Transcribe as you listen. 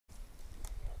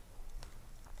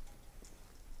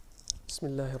بسم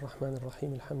الله الرحمن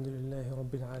الرحيم الحمد لله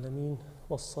رب العالمين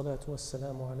والصلاة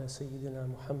والسلام على سيدنا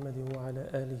محمد وعلى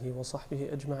آله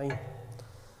وصحبه أجمعين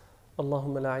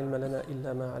اللهم لا علم لنا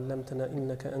إلا ما علمتنا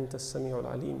إنك أنت السميع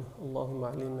العليم اللهم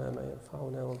علمنا ما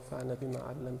ينفعنا وانفعنا بما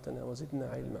علمتنا وزدنا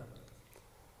علما.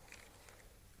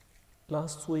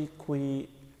 Last week we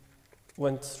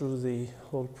went through the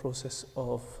whole process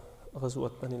of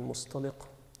Ghazwat Bani al-Mustaliq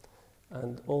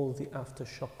and all the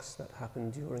aftershocks that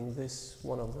happened during this.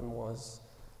 One of them was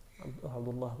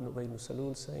Abdullah ibn Ubay ibn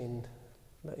Salul saying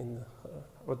لَإِنْ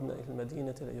عُدْنَا إِلَى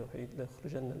الْمَدِينَةِ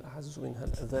لَيُخْرِجَنَّ الْأَعَزُّ مِنْهَا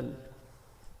الْأَذَلُّ.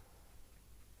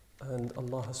 And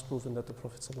Allah has proven that the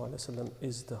Prophet ﷺ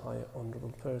is the high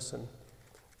honorable person.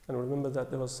 And remember that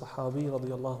there was Sahabi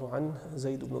radiallahu anh,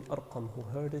 Zayd ibn al-Arqam, who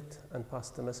heard it and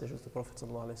passed the message to the Prophet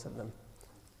ﷺ.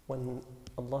 When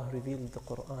Allah revealed the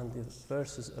Quran, the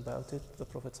verses about it, the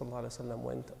Prophet ﷺ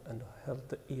went and held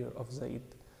the ear of Zayd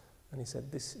and he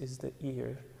said, this is the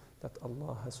ear that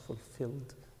Allah has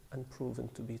fulfilled and proven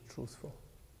to be truthful.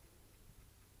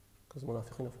 Because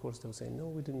Munafiqeen, of course, they will say, no,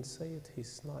 we didn't say it,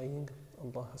 he's lying.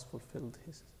 Allah has fulfilled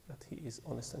that he is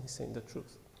honest and he's saying the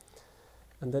truth.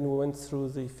 And then we went through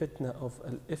the fitna of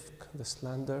al-ifk, the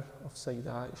slander of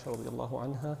Sayyidah Aisha radiallahu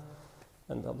anha,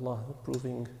 and Allah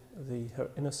proving her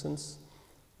innocence.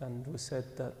 And we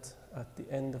said that at the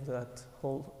end of that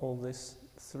all this,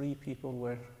 3 people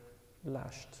were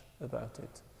lashed about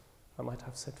it. I might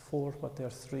have said 4, but there are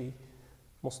 3.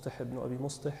 Mustah ibn Abi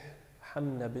Mustah,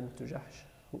 Hamna bint Jahsh,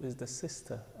 who is the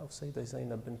sister of Sayyidah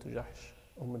Zainab bint Jahsh,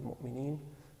 al-Mu'mineen,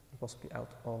 possibly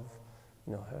out of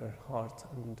her heart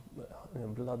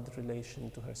and blood relation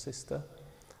to her sister.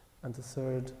 And the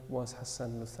 3rd was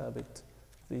Hassan ibn Thabit,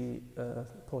 the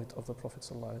poet of the Prophet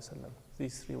ﷺ.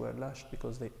 These 3 were lashed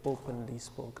because they openly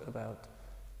spoke about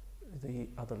the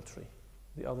adultery.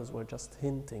 The others were just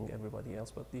hinting everybody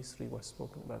else, but these 3 were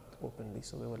spoken about openly,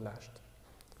 so they were lashed.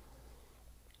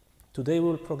 Today we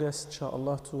will progress,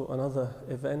 inshaAllah, to another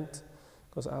event,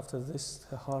 because after this,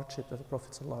 the hardship that the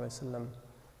Prophet ﷺ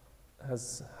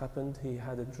has happened, he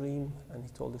had a dream, and he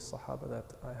told his Sahaba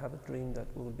that I have a dream that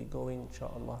we will be going,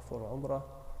 inshaAllah, for Umrah.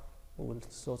 We will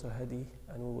slaughter hadi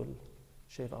and we will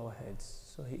shave our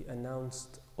heads. So he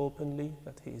announced openly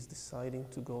that he is deciding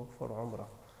to go for Umrah.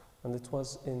 And it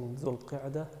was in Dhul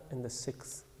Qa'dah in the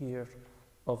 6th year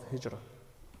of Hijrah,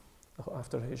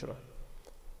 after Hijrah.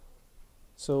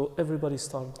 So everybody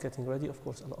started getting ready. Of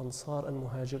course, Al-Ansar and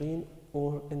Muhajirin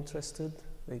were interested.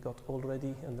 They got all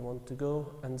ready and they wanted to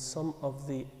go. And some of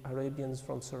the Arabians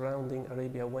from surrounding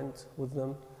Arabia went with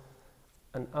them.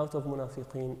 And out of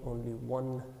Munafiqeen, only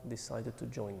one decided to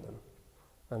join them.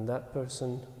 And that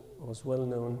person was well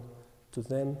known to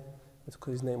them.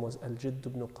 His name was Al-Jidd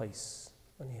ibn Qais.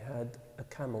 And he had a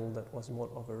camel that was more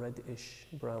of a reddish,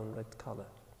 brown, red color.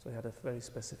 So he had a very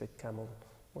specific camel.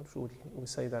 We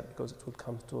say that because it will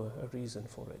come to a reason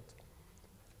for it.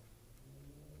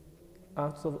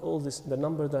 Out of all this, the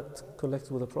number that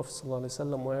collected with the Prophet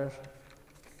ﷺ were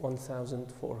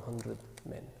 1,400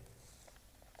 men.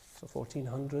 So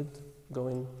 1,400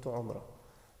 going to Umrah.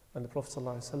 And the Prophet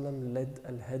ﷺ led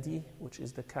al-hadi, which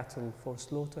is the cattle for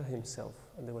slaughter, himself.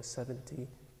 And there were 70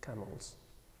 camels.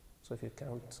 So if you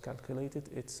calculate it,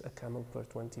 it's a camel per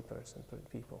 20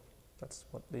 people. That's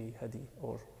what the hadi,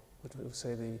 or what we would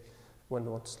say when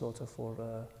we want to slaughter for,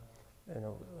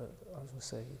 as we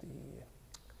say,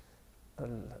 the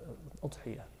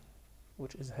al-udhiyah,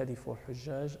 which is hadi for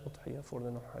hujjaj, udhiyah for the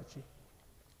non-hajji.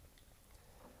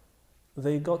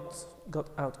 They got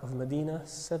out of Medina.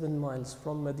 7 miles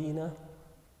from Medina,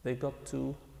 they got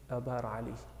to Abar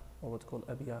Ali, or what we call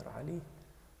Abiyar Ali,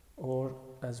 or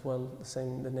as well,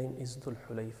 the name is Dhul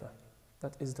Hulayfa.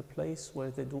 That is the place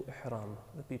where they do ihram,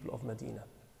 the people of Medina.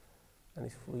 And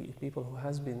if people who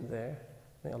has been there,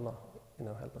 may Allah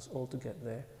help us all to get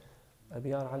there.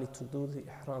 Abiyar Ali, to do the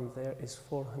ihram there is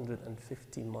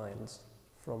 450 miles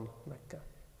from Mecca.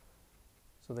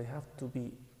 So they have to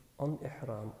be on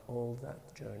ihram all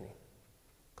that journey.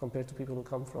 Compared to people who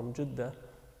come from Jeddah,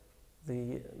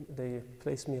 the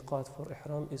place miqat for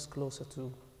ihram is closer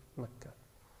to Mecca.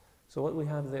 So what we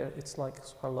have there, it's like,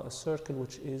 subhanAllah, a circle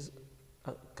which is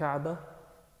Kaaba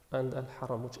and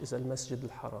Al-Haram, which is Al-Masjid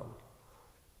Al-Haram.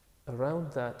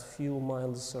 Around that, few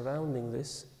miles surrounding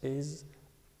this, is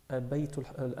Bayt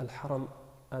Al-Haram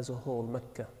as a whole,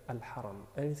 Mecca, Al-Haram.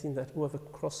 Anything that whoever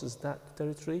crosses that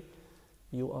territory,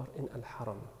 you are in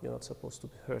Al-Haram. You're not supposed to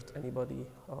hurt anybody,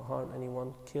 or harm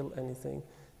anyone, kill anything.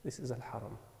 This is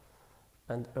Al-Haram.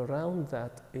 And around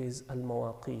that is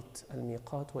Al-Mawaqit,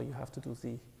 Al-Miqat, where you have to do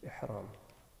the ihram.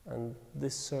 And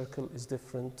this circle is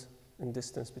different in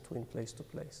distance between place to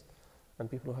place. And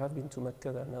people who have been to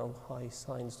Mecca, there are now high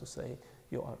signs to say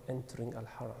you are entering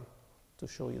Al-Haram, to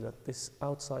show you that this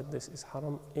outside this is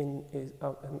Haram, in is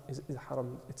out and is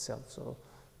Haram itself. So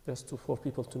just for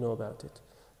people to know about it.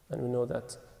 And we know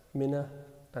that Mina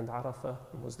and Arafah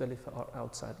and Muzdalifah are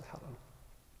outside Al-Haram,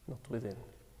 not within.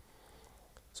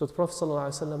 So the Prophet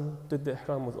ﷺ did the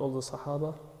Ihram with all the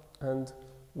Sahaba and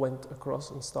went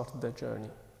across and started their journey.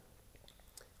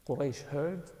 Quraysh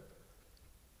heard,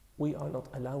 we are not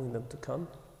allowing them to come.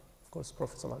 Of course,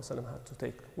 Prophet ﷺ had to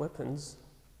take weapons,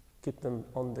 keep them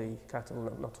on the cattle,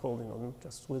 not holding on them,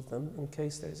 just with them, in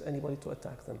case there is anybody to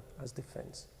attack them as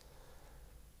defense.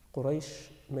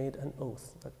 Quraysh made an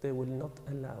oath that they will not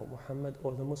allow Muhammad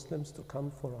or the Muslims to come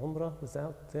for Umrah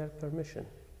without their permission.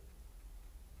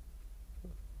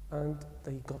 And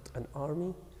they got an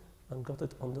army and got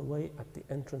it on the way at the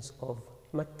entrance of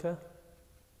Mecca.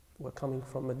 Were coming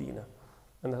from Medina.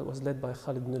 And that was led by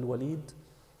Khalid ibn al-Walid,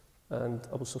 and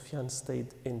Abu Sufyan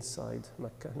stayed inside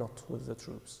Mecca, not with the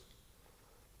troops,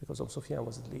 because Abu Sufyan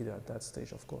was the leader at that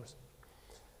stage, of course.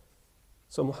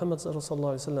 So Muhammad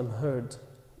heard,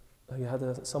 he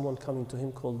had someone coming to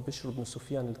him called Bishr ibn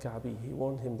Sufyan al-Ka'bi. He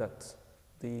warned him that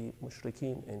the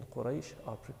mushrikeen in Quraysh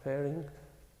are preparing,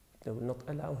 they will not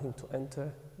allow him to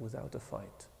enter without a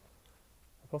fight.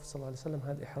 The Prophet ﷺ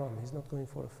had ihram, he's not going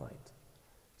for a fight.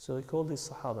 So he called his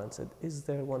Sahaba and said, is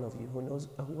there one of you who knows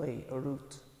a way, a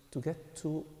route to get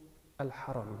to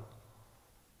Al-Haram?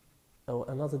 Or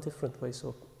another different way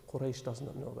so Quraysh does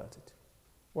not know about it.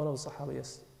 One of the Sahaba,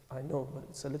 yes, I know, but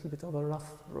it's a little bit of a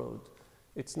rough road.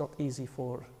 It's not easy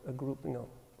for a group,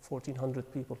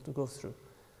 1,400 people to go through.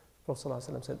 Prophet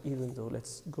ﷺ said, even though,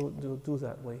 let's go do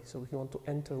that way. So we want to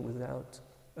enter without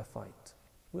a fight.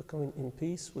 We're coming in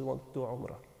peace, we want to do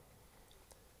Umrah.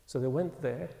 So they went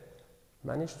there,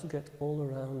 managed to get all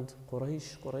around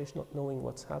Quraysh not knowing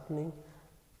what's happening,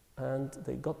 and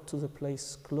they got to the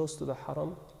place close to the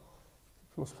Haram.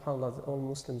 SubhanAllah, all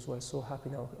Muslims were so happy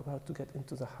now about to get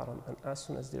into the Haram, and as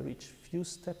soon as they reached few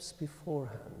steps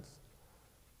beforehand,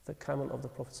 the camel of the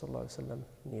Prophet ﷺ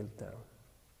kneeled down.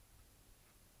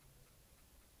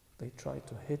 They tried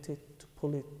to hit it, to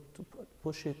pull it, to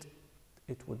push it,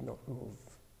 it would not move.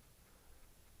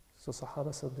 So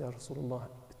Sahaba said, Ya Rasulullah,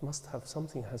 it must have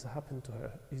something has happened to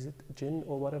her. Is it jinn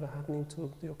or whatever happening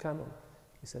to your camel?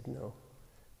 He said, no.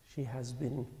 She has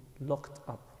been locked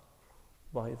up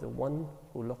by the one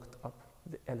who locked up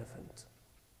the elephant.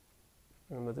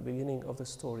 Remember the beginning of the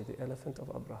story, the elephant of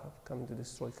Abraham coming to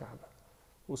destroy Kaaba.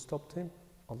 Who stopped him?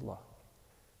 Allah.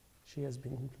 She has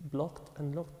been blocked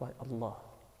and locked by Allah.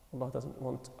 Allah doesn't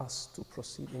want us to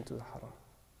proceed into the Haram.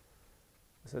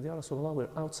 I said, Ya Rasulullah, we're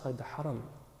outside the Haram.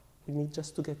 We need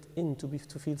just to get in to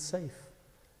feel safe.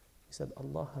 He said,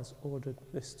 Allah has ordered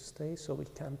this to stay, so we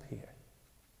camp here.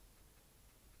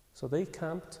 So they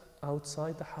camped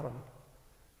outside the Haram.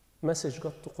 Message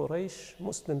got to Quraysh,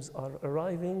 Muslims are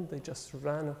arriving, they just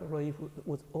ran away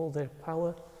with all their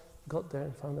power, got there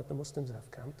and found that the Muslims have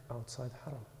camped outside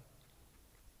Haram.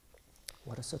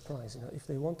 What a surprise, if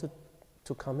they wanted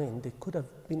to come in, they could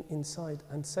have been inside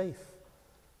and safe.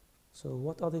 So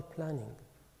what are they planning?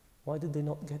 Why did they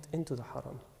not get into the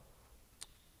Haram?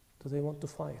 Do they want to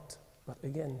fight? But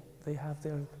again,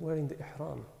 they're wearing the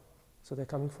ihram, so they're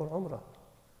coming for Umrah.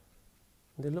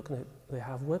 They're looking at it, they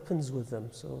have weapons with them,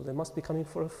 so they must be coming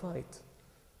for a fight.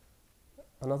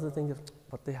 Another thing,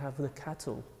 but they have the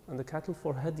cattle, and the cattle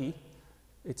for Hadi,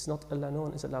 it's not allowed, no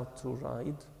one is allowed to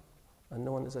ride, and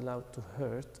no one is allowed to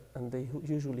hurt, and they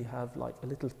usually have like a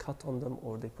little cut on them,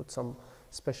 or they put some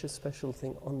special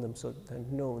thing on them, so they're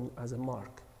known as a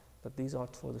mark that these are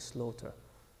for the slaughter.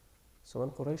 So when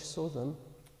Quraysh saw them,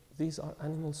 these are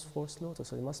animals for slaughter,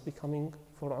 so they must be coming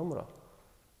for Umrah.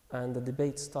 And the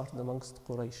debate started amongst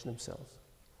Quraysh themselves.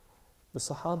 The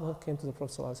Sahaba came to the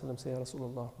Prophet ﷺ and said, Ya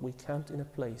Rasulullah, we camped in a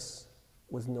place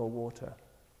with no water.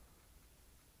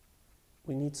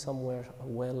 We need somewhere, a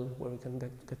well, where we can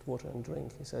get water and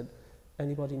drink. He said,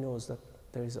 anybody knows that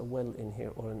there is a well in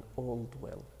here, or an old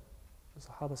well? The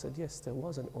Sahaba said, yes, there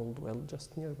was an old well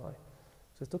just nearby.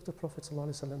 So he took the Prophet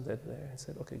ﷺ there and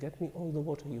said, okay, get me all the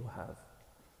water you have.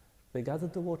 They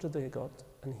gathered the water they got,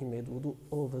 and he made wudu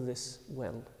over this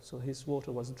well. So his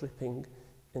water was dripping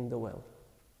in the well.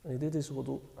 And he did his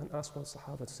wudu and asked one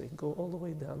Sahaba to say, go all the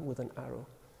way down with an arrow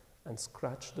and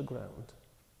scratch the ground.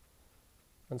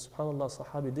 And subhanAllah,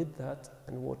 Sahabi did that,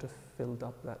 and water filled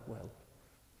up that well.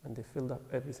 And they filled up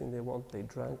everything they want, they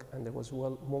drank, and there was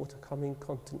water coming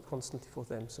constantly for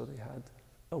them. So they had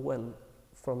a well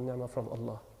from ni'mah from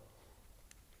Allah.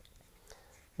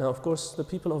 Now, of course, the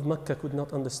people of Mecca could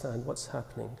not understand what's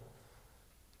happening.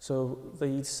 So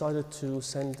they decided to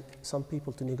send some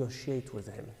people to negotiate with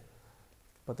him,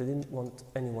 but they didn't want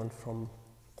anyone from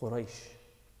Quraysh.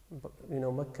 But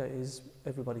Mecca is,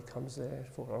 everybody comes there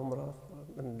for Umrah,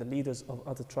 and the leaders of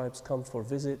other tribes come for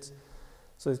visits.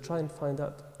 So they try and find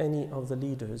out any of the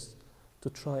leaders to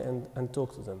try and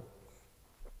talk to them.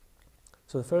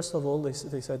 So first of all, they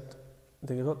said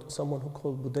they got someone who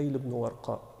called Budayl ibn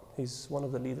Warqa. He's one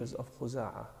of the leaders of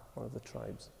Khuza'a, one of the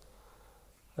tribes.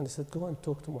 And they said, go and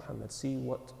talk to Muhammad, see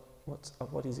what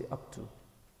is he up to.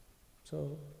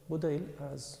 So Budayl,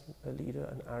 as a leader,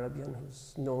 an Arabian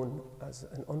who's known as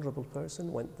an honorable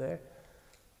person, went there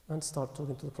and started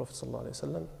talking to the Prophet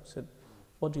ﷺ. He said,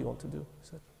 what do you want to do? He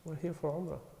said, we're here for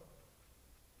Umrah.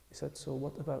 He said, so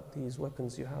what about these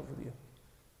weapons you have with you?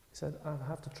 He said, I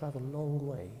have to travel a long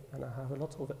way and I have a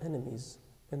lot of enemies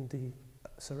in the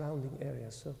surrounding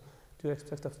areas. So do you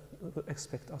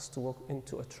expect us to walk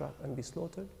into a trap and be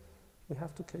slaughtered? We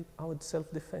have to keep our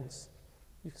self-defense.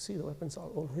 You can see the weapons are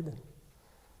all hidden.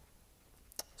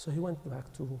 So he went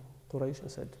back to Quraysh and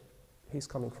said, he's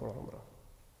coming for Umrah.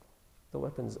 The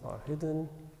weapons are hidden.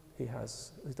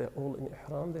 They're all in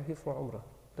Ihram, they're here for Umrah.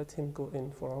 Let him go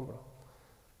in for Umrah.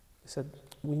 He said,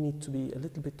 we need to be a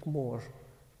little bit more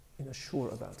sure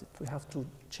about it. We have to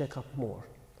check up more.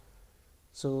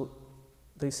 So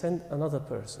they sent another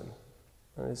person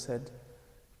and they said,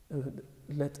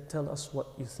 tell us what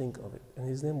you think of it. And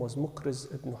his name was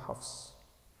Muqriz ibn Hafs.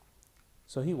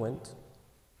 So he went,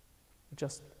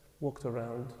 just walked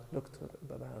around, looked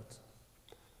about,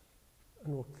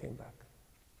 and came back.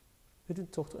 He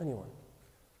didn't talk to anyone.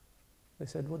 They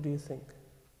said, what do you think?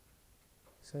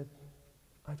 He said,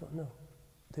 I don't know.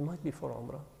 They might be for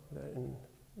Umrah, they're in,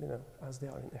 as they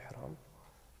are in Ihram.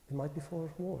 They might be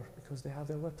for war because they have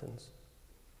their weapons.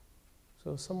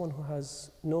 So someone who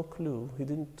has no clue, he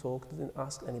didn't talk, didn't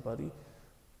ask anybody,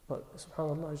 but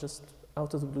subhanAllah, just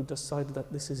out of the blue decided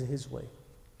that this is his way.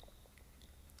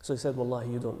 So he said,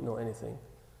 Wallahi, you don't know anything.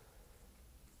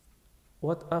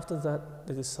 After that,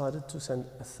 they decided to send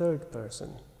a third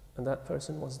person, and that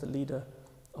person was the leader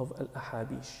of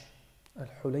Al-Ahabish,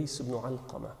 Al-Hulays ibn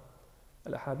Alqamah.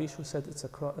 Al-Ahabish, who said it's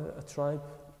a tribe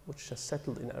which has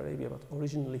settled in Arabia, but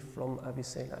originally from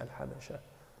Abyssinia, Al-Habasha.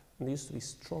 And they used to be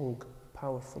strong,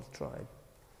 powerful tribe.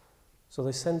 So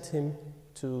they sent him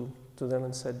to them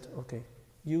and said, okay,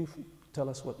 you tell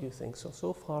us what you think.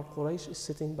 So far, Quraysh is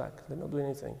sitting back. They're not doing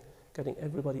anything, getting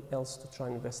everybody else to try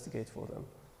and investigate for them.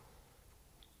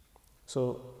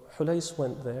 So Hulays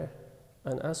went there,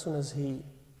 and as soon as he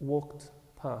walked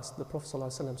past, the Prophet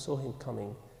ﷺ saw him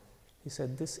coming. He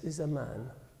said, this is a man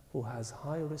who has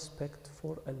high respect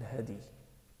for al-hadi,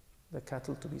 the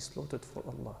cattle to be slaughtered for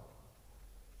Allah.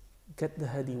 Get the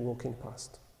hadi walking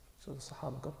past. So the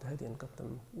Sahaba got the hadi and got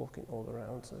them walking all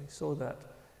around. So he saw that,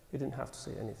 he didn't have to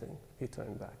say anything. He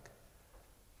turned back.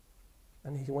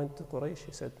 And he went to Quraysh,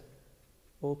 he said,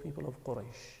 O people of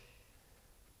Quraysh,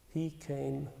 he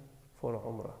came for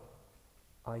Umrah.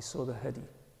 I saw the hadi.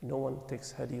 No one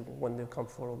takes hadi when they come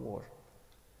for a war.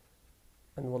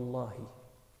 And wallahi,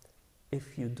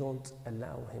 if you don't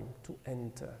allow him to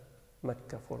enter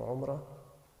Mecca for Umrah,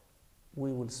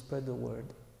 we will spread the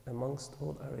word amongst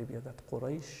all Arabia that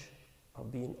Quraysh are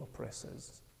being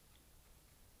oppressors.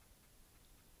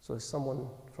 So someone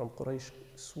from Quraysh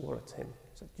swore at him.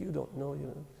 He said, you don't know,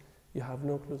 you have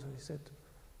no clue. So he said,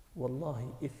 Wallahi,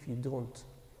 if you don't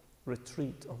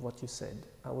retreat of what you said,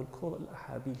 I will call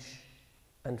Al-Ahabish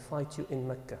and fight you in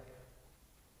Mecca.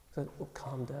 He said, oh,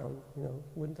 calm down,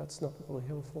 that's not what we're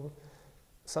here for.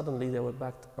 Suddenly they were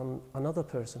backed on another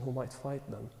person who might fight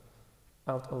them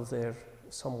out of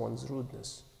someone's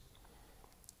rudeness.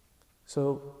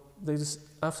 So they just,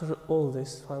 after all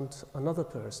this, found another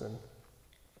person,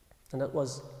 and that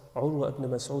was Urwa ibn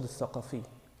Mas'ud al-Thaqafi.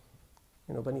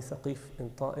 Bani Thaqif in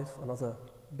Ta'if, another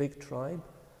big tribe.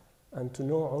 And to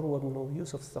know Urwa ibn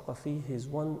Yusuf al-Thaqafi, he's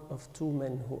one of two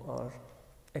men who are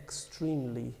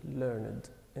extremely learned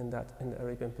in the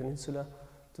Arabian Peninsula,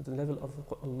 to the level of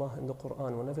Allah in the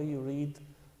Quran. Whenever you read,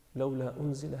 لولا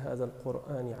أنزل هذا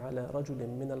القرآن على رجل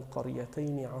من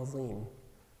القريتين عظيم,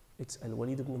 it's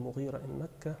Al-Walid ibn Mughira in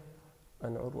Mecca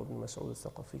and Urwa ibn Mas'ud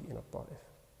al-Thaqafi in Ta'if.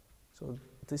 So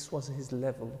this was his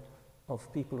level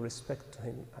of people respect to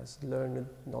him as learned,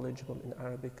 knowledgeable in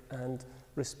Arabic, and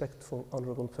respectful,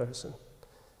 honorable person.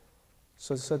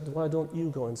 So he said, why don't you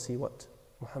go and see what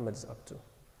Muhammad is up to?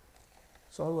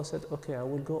 So Allah said, okay, I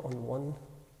will go on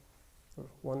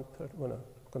one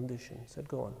condition. He said,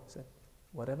 go on. He said,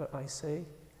 whatever I say,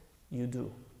 you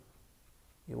do.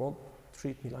 You won't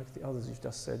treat me like the others. You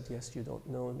just said, yes, you don't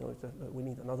know, no, we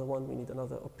need another one, we need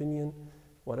another opinion.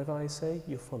 Whatever I say,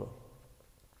 you follow.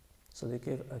 So they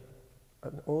gave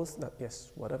an oath that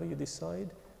yes, whatever you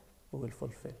decide, we will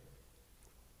fulfill.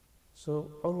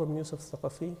 So Urwa ibn Yusuf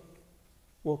Thaqafi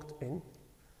walked in,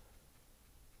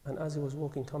 and as he was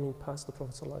walking, coming past the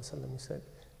Prophet ﷺ, he said,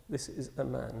 "This is a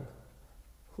man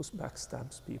who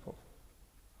backstabs people.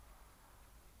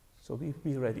 So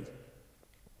be ready."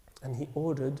 And he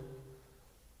ordered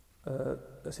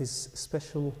his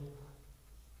special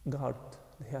guard.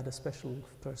 He had a special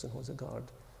person who was a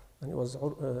guard, and it was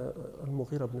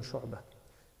Al-Mughira ibn Shu'bah.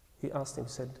 He asked him,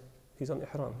 he said, he's on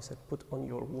ihram, he said, "Put on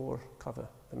your war cover,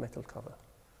 the metal cover,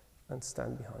 and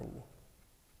stand behind me."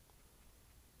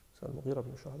 So Al-Mughira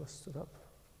ibn Shu'bah stood up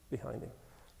behind him.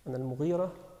 And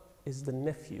Al-Mughira is the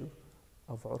nephew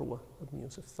of Urwa ibn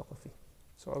Yusuf Thaqafi.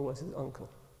 So Urwa is his uncle.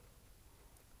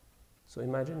 So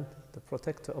imagine the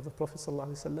protector of the Prophet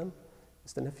ﷺ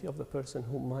is the nephew of the person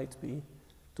who might be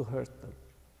to hurt them.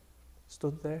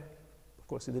 Stood there. Of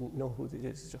course, he didn't know who it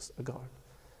is, just a guard.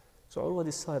 So Urwa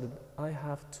decided, I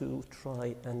have to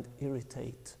try and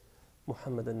irritate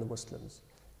Muhammad and the Muslims.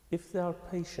 If they are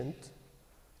patient,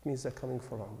 it means they're coming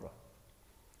for Umrah.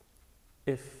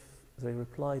 If they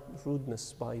reply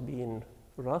rudeness by being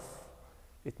rough,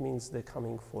 it means they're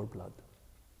coming for blood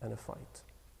and a fight.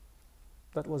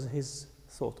 That was his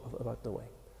thought about the way.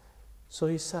 So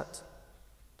he sat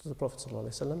to the Prophet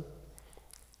ﷺ and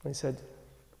he said,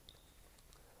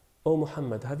 "O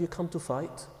Muhammad, have you come to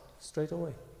fight?" Straight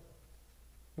away.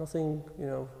 Nothing,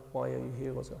 why are you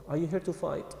here? Are you here to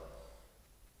fight?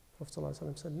 Prophet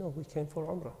ﷺ said, "No, we came for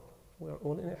Umrah. We are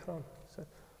all in ihram." He said,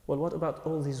 "Well, what about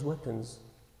all these weapons?"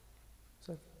 He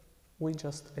said, "We're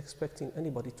just expecting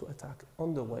anybody to attack.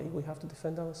 On the way, we have to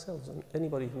defend ourselves. And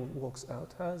anybody who walks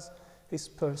out has his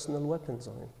personal weapons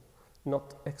on him,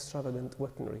 not extravagant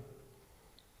weaponry."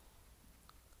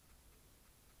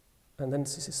 And then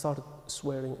he started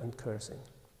swearing and cursing.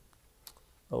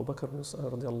 Abu Bakr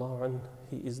radiallahu anhu,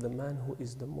 he is the man who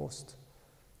is the most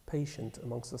patient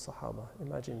amongst the Sahaba.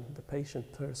 Imagine the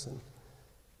patient person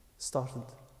started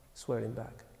swearing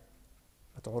back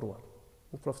at Urwa.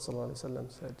 The Prophet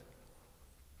ﷺ said,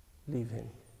 "Leave him."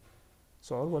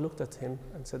 So Urwa looked at him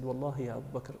and said, "Wallahi,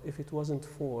 Abu Bakr, if it wasn't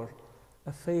for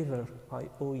a favor I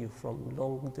owe you from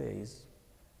long days,"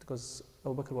 because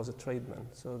Abu Bakr was a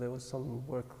tradesman, so there was some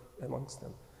work amongst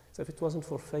them. So if it wasn't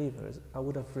for favors, I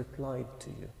would have replied to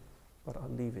you, but I'll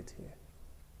leave it here.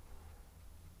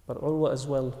 But Urwa as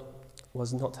well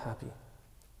was not happy,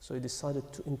 so he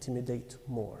decided to intimidate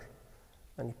more.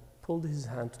 And he pulled his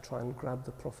hand to try and grab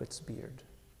the Prophet's beard,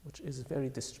 which is a very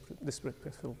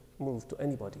disrespectful move to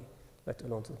anybody, let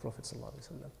alone to the Prophet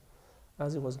ﷺ.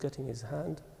 As he was getting his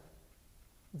hand,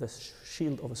 the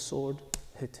shield of a sword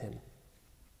hit him.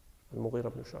 Al-Mughira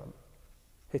ibn Shu'bah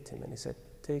hit him, and he said,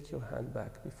 "Take your hand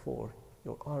back before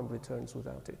your arm returns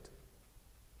without it.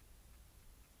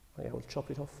 I will chop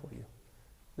it off for you."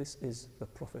 This is the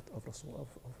Prophet of Rasul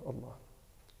of Allah.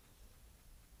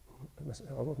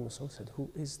 Umar ibn Mas'ud said,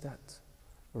 "Who is that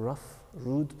rough,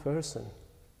 rude person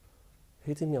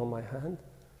hitting me on my hand?"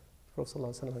 Prophet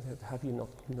ﷺ said, "Have you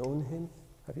not known him?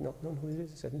 Have you not known who he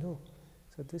is?" He said, "No."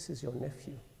 He said, "This is your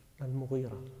nephew,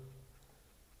 Al-Mughira."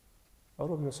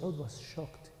 Umar ibn Mas'ud was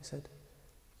shocked. He said,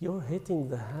 "You're hitting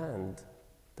the hand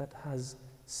that has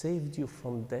saved you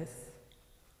from death?"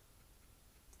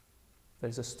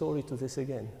 There's a story to this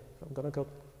again. I'm going to go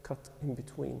cut in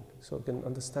between so you can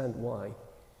understand why.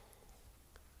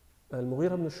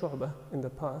 Al-Mughira ibn Shu'bah, in the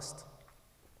past,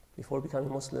 before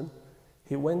becoming Muslim,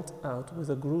 he went out with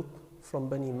a group from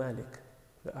Bani Malik,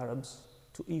 the Arabs,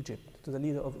 to Egypt, to the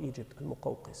leader of Egypt,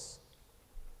 Al-Muqawqis.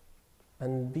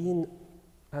 And being,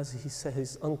 as he said,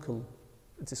 his uncle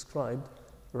described,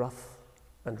 rough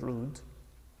and rude,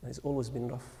 and he's always been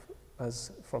rough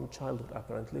as from childhood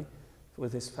apparently,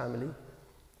 with his family.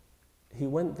 He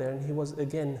went there and he was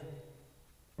again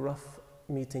rough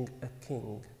meeting a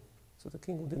king. So the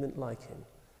king didn't like him.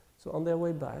 So on their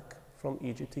way back from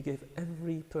Egypt, he gave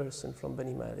every person from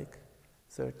Bani Malik,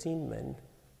 13 men,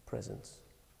 presents,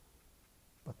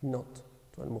 but not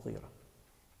to Al-Mughira.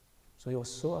 So he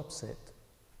was so upset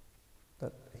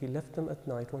that he left them at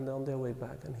night when they're on their way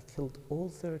back, and he killed all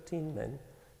 13 men,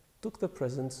 took the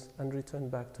presents, and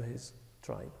returned back to his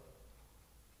tribe.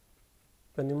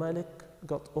 Bani Malik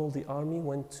got all the army,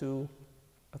 went to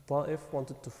Ta'if,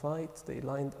 wanted to fight. They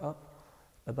lined up,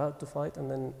 about to fight, and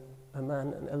then a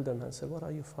man, an elder man, said, "What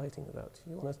are you fighting about?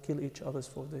 You want to kill each other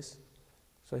for this?"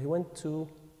 So he went to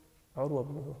Urwa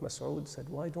ibn Mas'ud, said,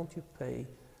 "Why don't you pay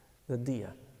the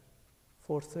diya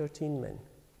for 13 men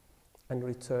and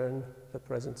return the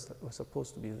presents that were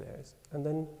supposed to be theirs? And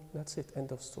then that's it,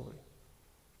 end of story."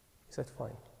 He said,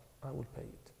 "Fine, I will pay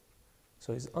it."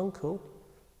 So his uncle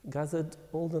gathered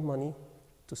all the money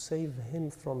to save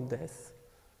him from death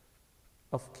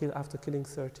after killing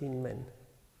 13 men.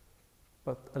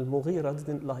 But Al-Mughira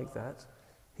didn't like that.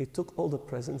 He took all the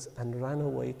presents and ran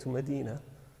away to Medina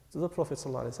to the Prophet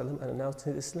ﷺ and announced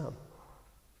his Islam.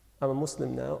 I'm a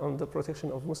Muslim now, I'm the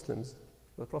protection of Muslims.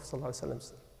 The Prophet ﷺ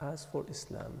said, as for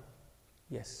Islam,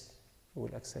 yes, we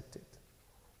will accept it.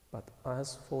 But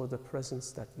as for the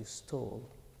presents that you stole,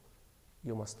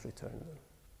 you must return them.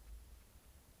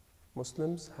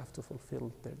 Muslims have to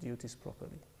fulfill their duties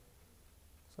properly.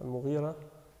 So Al-Mughira,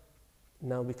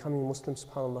 now becoming Muslim,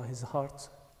 subhanAllah, his heart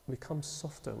becomes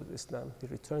softer with Islam. He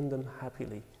returned them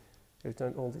happily. He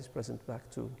returned all these presents back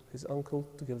to his uncle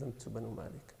to give them to Banu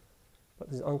Malik. But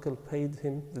his uncle paid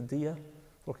him the diya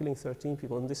for killing 13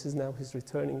 people, and this is now he's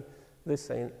returning this,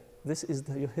 saying,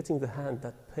 you're hitting the hand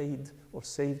that paid or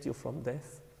saved you from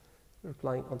death,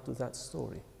 replying onto that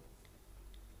story.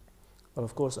 But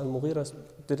of course, Al-Mughira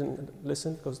didn't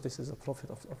listen because this is a prophet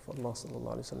of Allah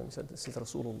sallallahu alayhi wa sallam. He said, this is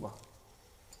Rasulullah.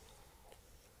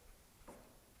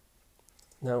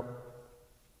 Now,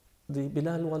 the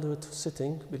Bilal, while they were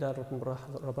sitting, Bilal ibn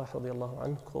Rabah radiallahu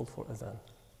anhu called for adhan,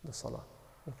 the salah.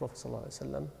 The Prophet sallallahu alayhi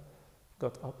wa sallam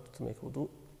got up to make wudu,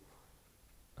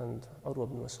 and Urwa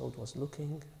ibn Mas'ud was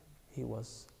looking. He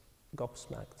was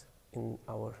gobsmacked in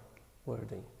our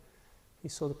wording. He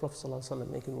saw the Prophet sallallahu alayhi wa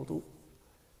sallam making wudu,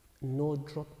 no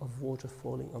drop of water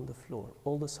falling on the floor.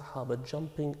 All the Sahaba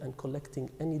jumping and collecting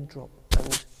any drop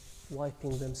and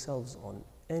wiping themselves on.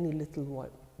 Any little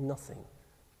wipe, nothing.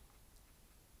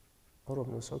 Urwa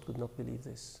ibn Mas'ud could not believe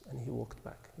this, and he walked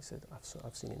back. He said,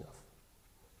 I've seen enough.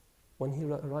 When he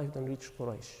arrived and reached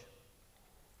Quraysh,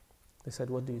 they said,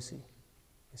 what do you see?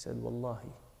 He said, Wallahi,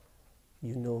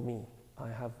 you know me. I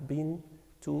have been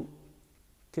to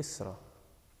Kisra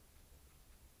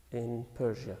in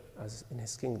Persia, as in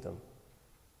his kingdom,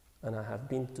 and I have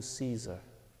been to Caesar,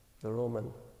 the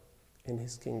Roman, in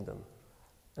his kingdom,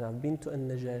 and I've been to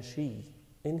An-Najashi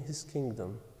in his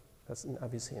kingdom, that's in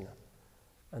Abyssinia,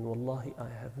 and Wallahi, I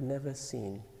have never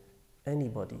seen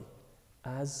anybody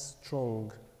as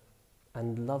strong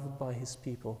and loved by his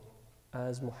people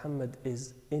as Muhammad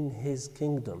is in his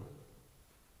kingdom.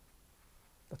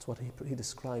 That's what he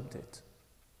described it.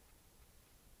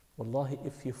 Wallahi,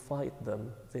 if you fight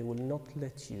them, they will not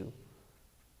let you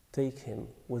take him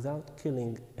without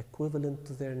killing equivalent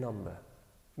to their number,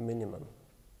 minimum.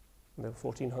 There are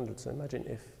 1,400, so imagine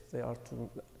if they are to,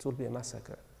 it will be a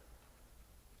massacre.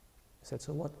 He said,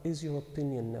 so what is your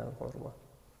opinion now, Urwa?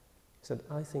 He said,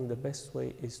 I think the best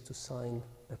way is to sign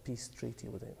a peace treaty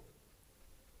with him.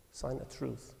 Sign a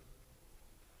truce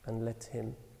and let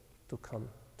him to come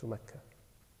to Mecca.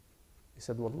 He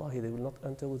said, Wallahi, they will not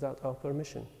enter without our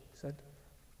permission. He said,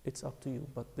 it's up to you,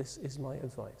 but this is my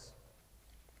advice.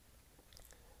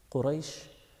 Quraysh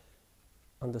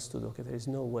understood, okay, there is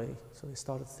no way. So they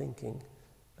started thinking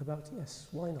about, yes,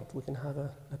 why not? We can have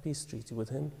a peace treaty with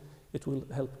him. It will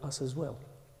help us as well.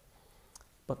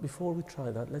 But before we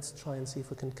try that, let's try and see if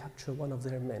we can capture one of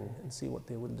their men and see what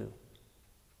they will do.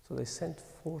 So they sent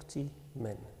 40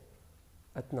 men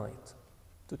at night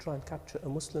to try and capture a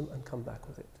Muslim and come back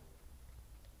with it.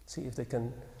 See if they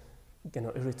can,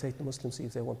 irritate the Muslims, see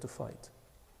if they want to fight.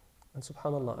 And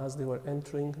subhanAllah, as they were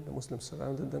entering, the Muslims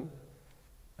surrounded them,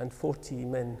 and 40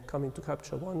 men coming to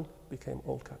capture one became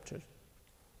all captured.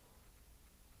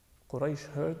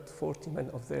 Quraysh heard 40 men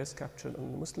of theirs captured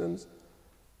on the Muslims,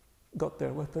 got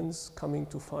their weapons, coming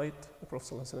to fight. The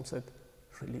Prophet ﷺ said,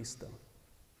 release them.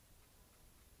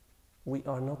 We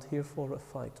are not here for a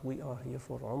fight, we are here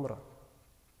for Umrah.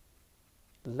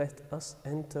 Let us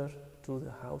enter to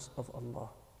the house of Allah.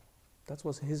 That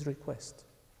was his request.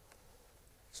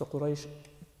 So Quraysh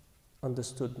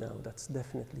understood now that's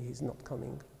definitely he's not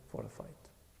coming for a fight.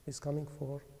 He's coming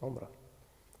for Umrah.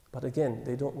 But again,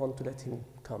 they don't want to let him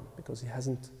come because he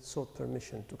hasn't sought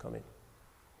permission to come in.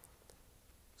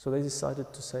 So they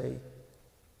decided to say,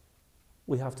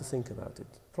 we have to think about it.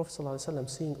 Prophet ﷺ,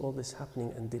 seeing all this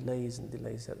happening and delays,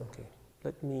 said, okay,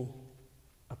 let me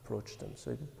approach them.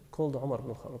 So he called Umar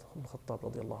ibn Khattab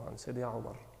radiallahu anhu, said, Ya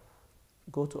Umar,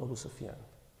 go to Abu Sufyan,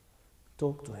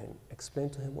 talk to him, explain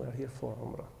to him we are here for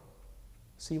Umrah.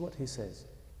 See what he says.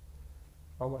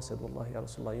 Umar said, Wallahi ya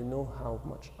Rasulullah, you know how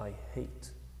much I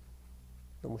hate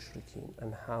the mushrikeen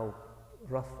and how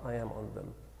rough I am on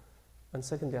them. And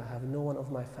secondly, I have no one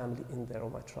of my family in there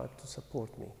or my tribe to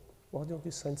support me. Why don't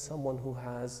you send someone who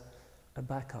has a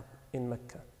backup in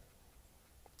Mecca?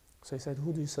 So he said,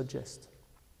 who do you suggest?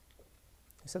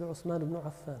 He said, Uthman ibn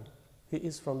Affan. He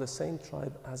is from the same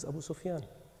tribe as Abu Sufyan.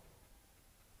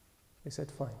 He said,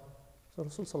 fine. So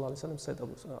Rasul ﷺ said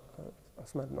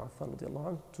Uthman ibn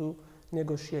Affan to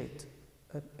negotiate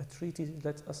a treaty,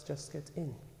 let us just get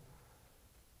in.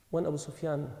 When Abu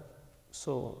Sufyan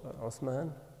saw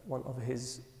Uthman, one of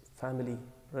his family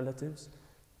relatives,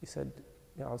 he said,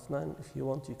 Ya Uthman, if you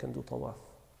want, you can do tawaf.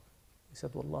 He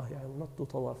said, Wallahi, I will not do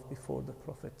tawaf before the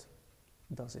Prophet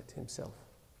does it himself,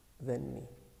 then me.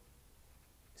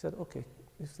 He said, okay,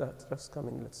 if that's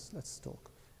coming, let's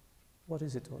talk. What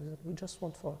is it? He said, we just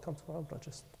want to come to Umrah.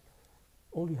 Just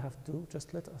all you have to do,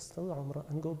 just let us do Umrah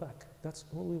and go back. That's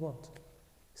all we want.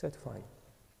 He said, fine,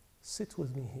 sit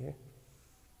with me here.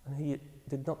 And he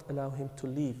did not allow him to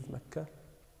leave Mecca.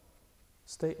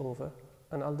 Stay over,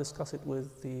 and I'll discuss it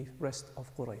with the rest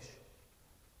of Quraysh.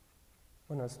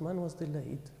 When Uthman was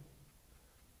delayed,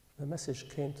 the message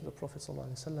came to the Prophet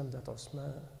ﷺ that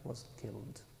Uthman was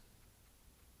killed.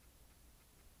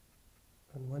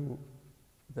 And when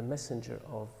the messenger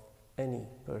of any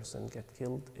person gets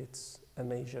killed, it's a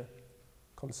major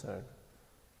concern.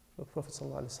 The Prophet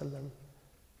ﷺ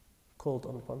called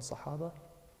upon Sahaba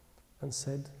and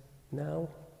said, now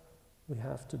we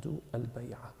have to do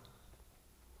al-bay'ah.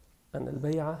 And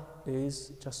al-bay'ah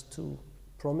is just to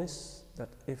promise that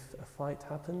if a fight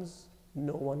happens,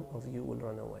 no one of you will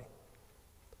run away.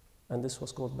 And this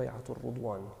was called Bay'atul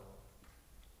Rudwan.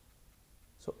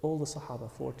 So all the Sahaba,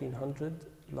 1400,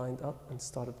 lined up and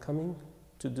started coming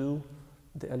to do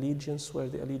the allegiance, swear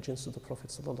the allegiance to the Prophet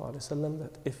ﷺ,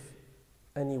 that if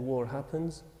any war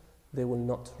happens, they will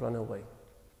not run away.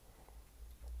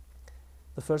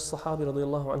 The first Sahabi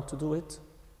radiallahu anhu to do it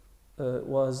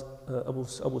was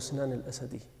Abu Sinan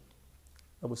al-Asadi.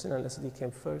 Abu Sinan al-Asadi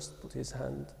came first, put his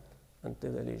hand and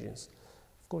did allegiance.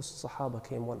 Of course, Sahaba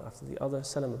came one after the other.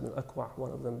 Salam ibn al-Aqwa,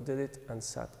 one of them did it and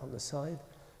sat on the side.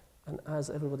 And as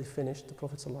everybody finished, the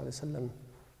Prophet ﷺ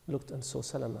looked and saw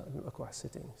Salama ibn al-Aqwa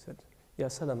sitting. He said, Ya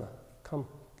Salama, come,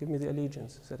 give me the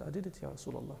allegiance. He said, I did it, Ya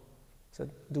Rasulullah. He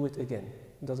said, do it again,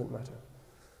 it doesn't matter.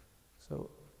 So,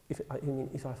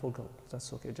 if I forgot,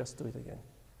 that's okay, just do it again.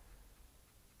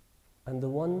 And the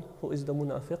one who is the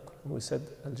munafiq, and we said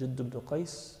Al-Jidd ibn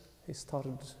Qais, he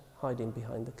started hiding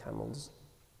behind the camels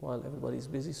while everybody is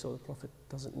busy, so the Prophet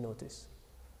doesn't notice.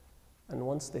 And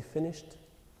once they finished,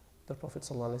 the Prophet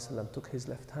ﷺ took his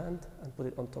left hand and put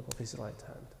it on top of his right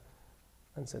hand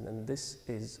and said, and this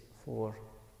is for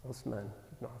Uthman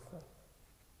ibn Affan.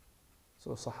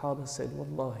 So Sahaba said,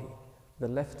 Wallahi, the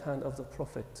left hand of the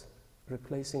Prophet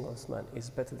replacing Uthman is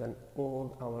better than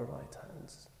all our right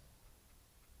hands.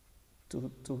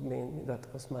 To mean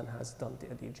that Uthman has done the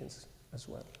allegiance as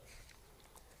well.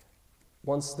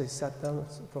 Once they sat down,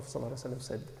 the Prophet ﷺ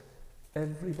said,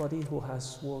 everybody who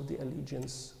has sworn the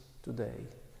allegiance today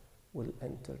will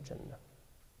enter Jannah.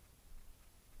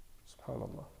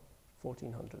 Subhanallah,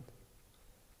 1400.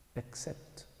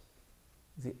 Except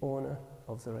the owner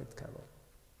of the red camel.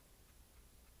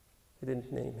 He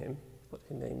didn't name him, but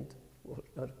he named,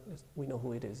 we know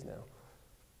who it is now.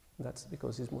 That's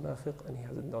because he's munafiq and he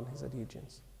hasn't done his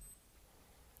allegiance.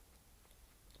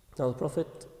 Now the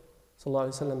Prophet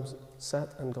ﷺ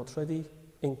sat and got ready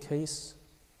in case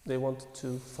they wanted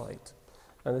to fight.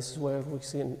 And this is where we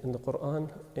see in the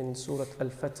Quran, in Surah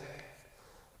Al-Fath,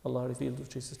 Allah revealed,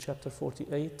 which is chapter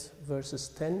 48, verses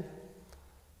 10,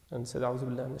 and said, أعوذ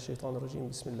بالله من الشيطان الرجيم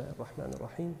بسم الله الرحمن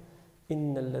الرحيم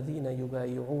إن الذين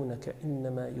يبايعونك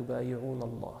إنما يبايعون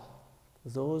الله.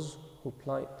 Those who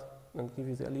plight and give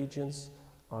you the allegiance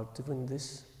are doing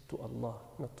this to Allah,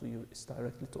 not to you, it's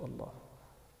directly to Allah.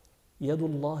 يد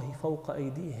الله فوق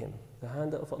أيديهم. The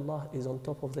hand of Allah is on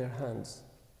top of their hands,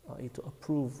 i.e. to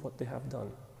approve what they have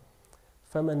done.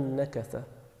 فمن نكث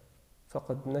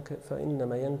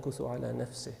فإنما ينكث على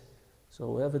نفسه. So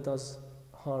whoever does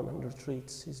harm and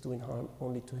retreats, he's doing harm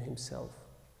only to himself.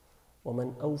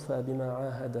 ومن أوفى بما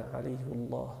عاهد عليه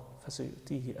الله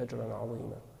فسيؤتيه أجرا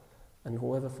عظيما. And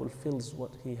whoever fulfills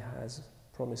what he has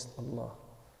promised Allah,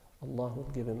 Allah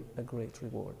will give him a great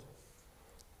reward.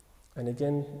 And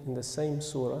again, in the same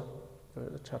surah,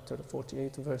 chapter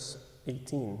 48, verse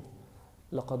 18,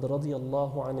 لَقَدْ رَضِيَ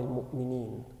اللَّهُ عَنِ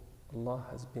الْمُؤْمِنِينَ. Allah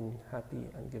has been happy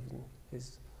and given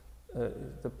his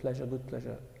the pleasure, good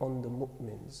pleasure on the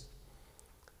mu'mins.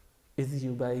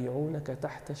 إِذْ يُبَايِعُونَكَ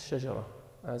تَحْتَ الشَّجَرَةِ.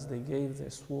 As they gave their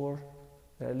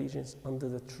their allegiance under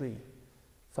the tree.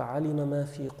 فَعَلِمَ مَا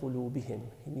فِي قُلُوبِهِمْ.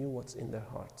 He knew what's in their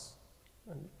hearts.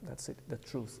 And that's it, the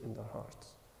truth in their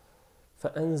hearts.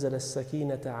 فَأَنزَلَ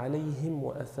السَّكِينَةَ عَلَيْهِمْ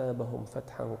وَأَثَابَهُمْ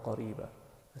فَتْحًا قَرِيبًا.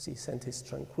 As he sent his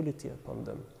tranquility upon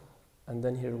them, and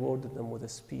then he rewarded them with a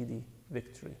speedy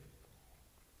victory.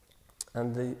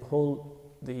 And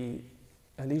the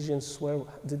allegiance swear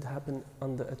did happen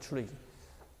under a tree.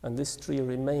 And this tree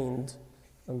remained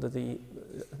under the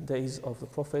days of the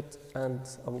Prophet and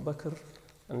Abu Bakr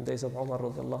In the days of Umar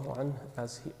radiallahu anh,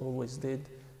 as he always did,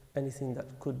 anything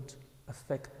that could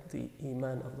affect the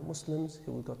iman of the Muslims,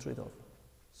 he would got rid of.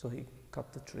 So he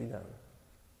cut the tree down.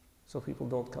 So people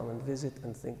don't come and visit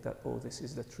and think that, oh, this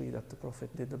is the tree that the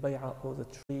Prophet did the bay'ah, or the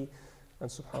tree, and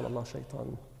subhanAllah,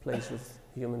 shaitan plays with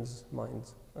humans'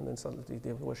 minds, and then suddenly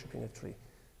they were worshipping a tree.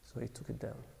 So he took it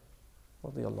down.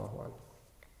 Radiallahu anh.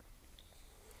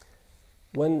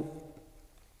 When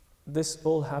this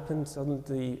all happened, suddenly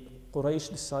the Quraysh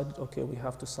decided, okay, we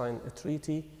have to sign a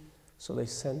treaty. So they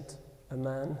sent a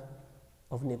man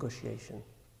of negotiation.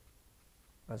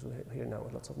 As we hear now,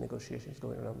 lots of negotiations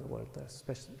going around the world. There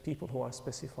are people who are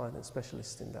specified and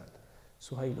specialists in that.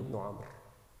 Suhail ibn Amr.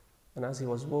 And as he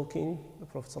was walking, the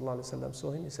Prophet ﷺ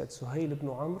saw him. He said, Suhail ibn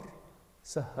Amr,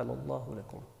 sahhal Allahu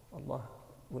lakum. Allah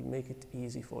will make it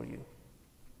easy for you.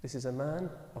 This is a man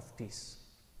of peace.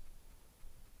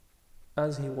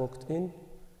 As he walked in,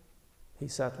 he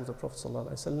sat with the Prophet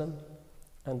ﷺ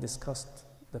and discussed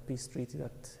the peace treaty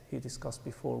that he discussed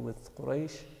before with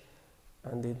Quraysh,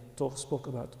 and they spoke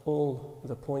about all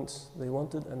the points they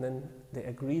wanted, and then they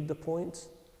agreed the points,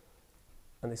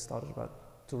 and they started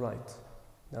to write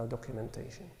now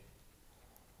documentation.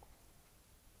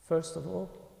 First of all,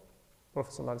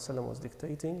 Prophet ﷺ was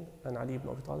dictating, and Ali ibn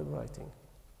Abi Talib writing.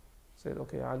 Said,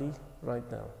 okay, Ali, write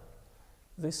down.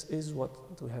 This is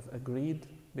what we have agreed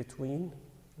between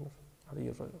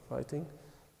Ali writing,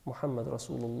 Muhammad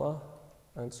Rasulullah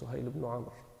and Suhail ibn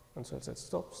Amr. And so he said,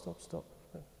 stop.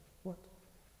 What?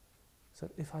 He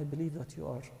said, if I believe that you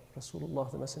are Rasulullah,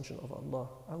 the messenger of Allah,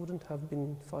 I wouldn't have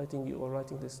been fighting you or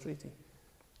writing this treaty.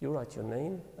 You write your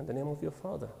name and the name of your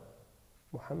father,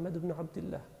 Muhammad ibn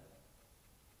Abdullah.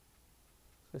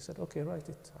 So he said, okay, write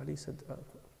it. Ali said,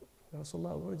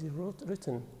 Rasulullah already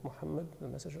written Muhammad, the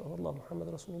messenger of Allah, Muhammad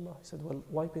Rasulullah. He said, well,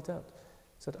 wipe it out.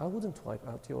 He said, I wouldn't wipe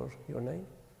out your name.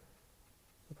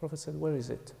 The Prophet said, where is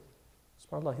it?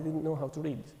 SubhanAllah, he didn't know how to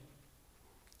read.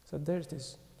 He said, there it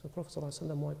is. So the Prophet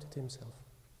ﷺ wiped it himself.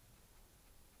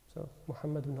 So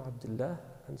Muhammad ibn Abdullah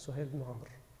and Suhail ibn Amr.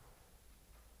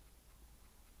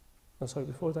 No, sorry,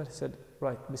 before that he said,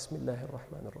 write Bismillahir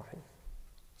Rahmanir Rahim.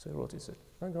 So he wrote, he said,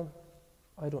 hang on,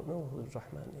 I don't know who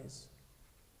Rahman is.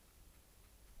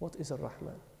 What is a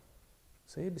Rahman?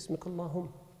 Say Bismikallahum.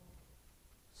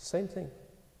 Same thing.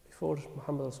 Before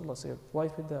Muhammad Rasulullah said,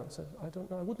 wipe it down. Said, I don't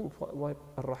know, I wouldn't wipe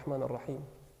Ar-Rahman Ar-Rahim,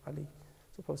 Ali.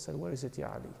 So the Prophet said, where is it,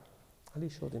 Ya Ali? Ali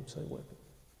showed him, so he wiped it.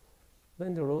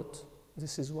 Then they wrote,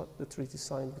 this is what the treaty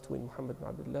signed between Muhammad ibn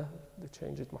Abdullah, they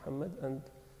changed it Muhammad, and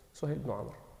Suhail ibn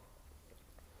Amr.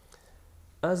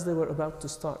 As they were about to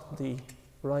start the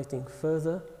writing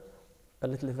further, a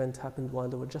little event happened while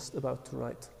they were just about to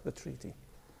write the treaty.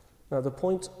 Now the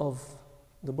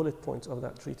bullet points of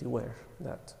that treaty were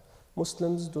that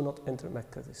Muslims do not enter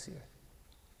Mecca this year.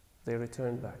 They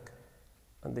return back,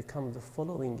 and they come the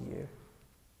following year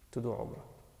to do Umrah.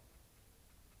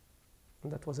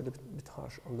 And that was a little bit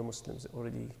harsh on the Muslims. They've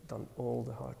already done all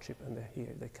the hardship, and they're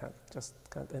here. They can't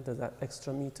enter that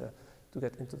extra meter to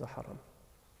get into the Haram.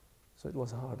 So it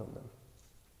was hard on them.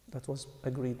 That was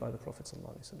agreed by the Prophet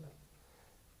ﷺ.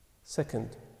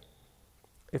 Second,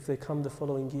 if they come the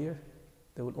following year,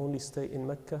 they will only stay in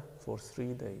Mecca for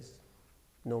 3 days,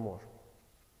 no more.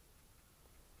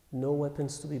 No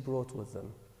weapons to be brought with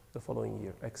them the following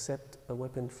year, except a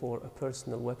weapon for a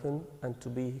personal weapon, and to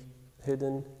be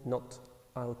hidden, not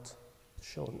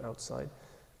shown outside.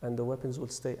 And the weapons will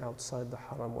stay outside the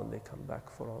Haram when they come back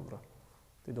for Umrah.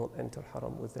 They don't enter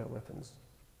Haram with their weapons.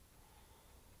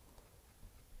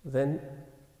 Then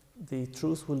the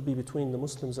truce will be between the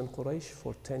Muslims and Quraysh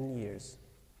for 10 years.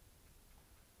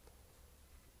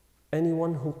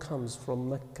 Anyone who comes from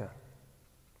Mecca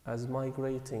as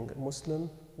migrating Muslim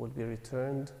will be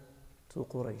returned to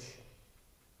Quraysh.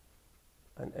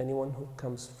 And anyone who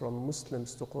comes from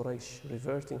Muslims to Quraysh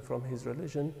reverting from his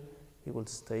religion, he will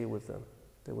stay with them.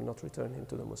 They will not return him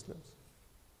to the Muslims.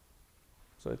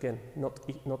 So again, not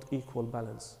equal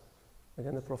balance.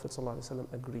 Again, the Prophet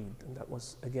ﷺ agreed, and that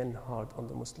was again hard on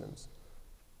the Muslims.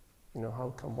 You know,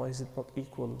 how come? Why is it not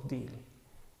equal deal?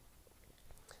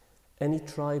 Any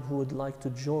tribe who would like to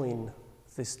join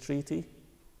this treaty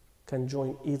can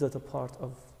join either the part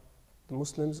of the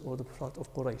Muslims or the part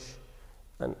of Quraysh.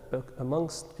 And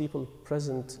amongst people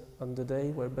present on the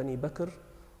day were Bani Bakr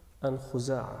and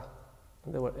Khuza'ah.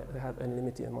 And they had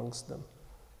enmity amongst them.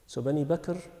 So Bani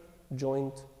Bakr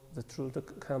joined the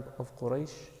camp of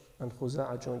Quraysh, and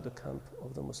Khuza'ah joined the camp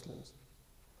of the Muslims.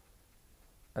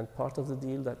 And part of the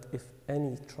deal that if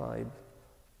any tribe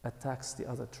attacks the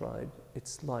other tribe,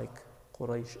 it's like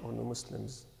Quraysh or the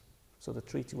Muslims. So the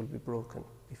treaty will be broken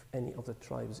if any of the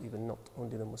tribes, even not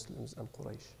only the Muslims and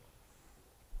Quraysh.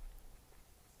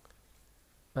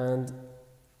 And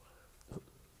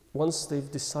once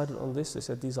they've decided on this, they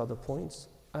said these are the points.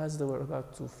 As they were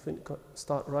about to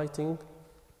start writing,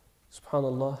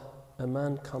 subhanallah, a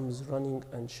man comes running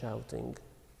and shouting,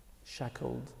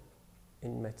 shackled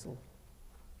in metal.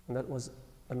 And that was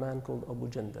a man called Abu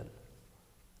Jandal,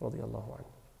 radiallahu anhu.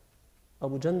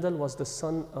 Abu Jandal was the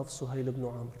son of Suhail ibn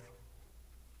Amr.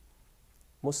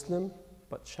 Muslim,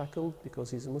 but shackled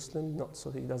because he's Muslim, not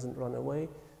so he doesn't run away.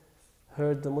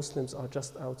 Heard the Muslims are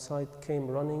just outside, came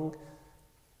running,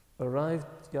 arrived,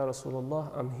 Ya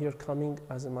Rasulullah, I'm here coming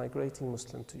as a migrating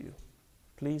Muslim to you.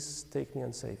 Please take me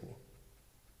and save me.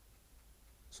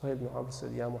 Suhail ibn Amr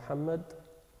said, Ya Muhammad,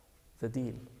 the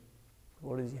deal. We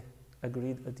already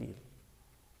agreed a deal.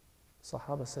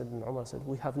 Sahaba said, and Umar said,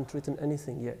 we haven't written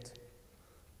anything yet.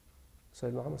 Suhail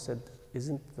ibn Amr said,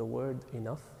 isn't the word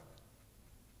enough?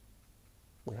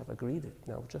 We have agreed it,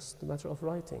 now just a matter of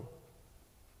writing.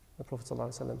 The Prophet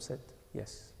ﷺ said,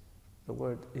 yes, the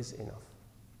word is enough.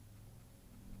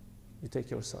 You take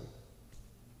your son.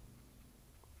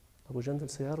 Abu Jandal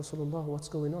said, Ya Rasulullah, what's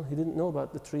going on? He didn't know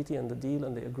about the treaty and the deal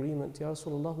and the agreement. Ya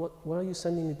Rasulullah, why are you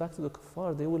sending me back to the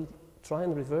kuffar? They will try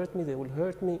and revert me, they will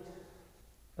hurt me.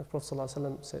 The Prophet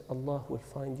ﷺ said, Allah will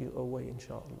find you a way,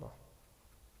 inshaAllah.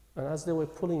 And as they were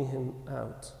pulling him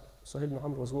out, Suhail ibn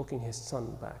Amr was walking his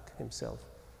son back himself.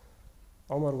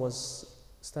 Umar was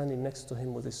standing next to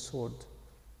him with his sword.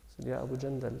 He said, Ya Abu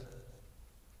Jandal,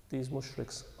 these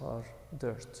mushriks are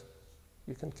dirt.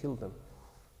 You can kill them.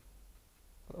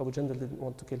 But Abu Jandal didn't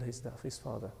want to kill his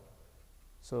father.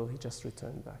 So he just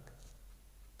returned back.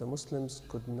 The Muslims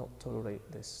could not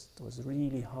tolerate this. It was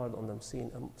really hard on them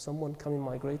seeing someone coming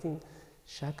migrating,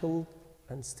 shackled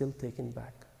and still taken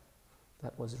back.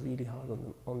 That was really hard on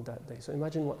them on that day. So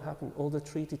imagine what happened. All the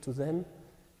treaty to them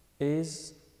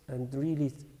is a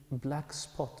really black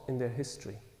spot in their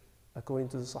history, according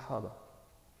to the Sahaba.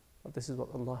 But this is what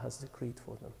Allah has decreed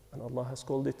for them. And Allah has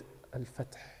called it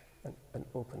al-fath, an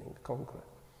opening, conquer.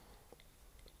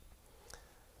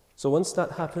 So once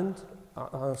that happened,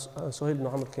 Suhail ibn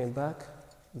Amr came back.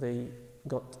 They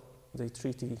got the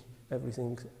treaty,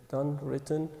 everything done,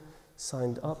 written,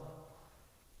 signed up,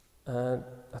 and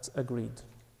that's agreed.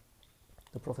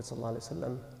 The Prophet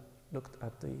ﷺ looked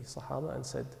at the Sahaba and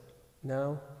said,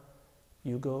 now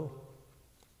you go,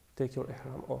 take your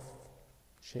ihram off,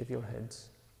 shave your heads,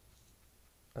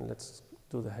 and let's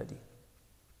do the hadi.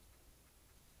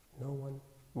 No one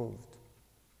moved.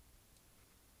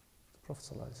 The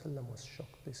Prophet ﷺ was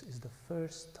shocked. This is the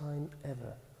first time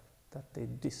ever that they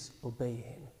disobey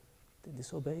him. They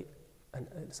disobey, and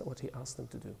it's what he asked them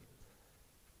to do.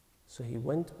 So he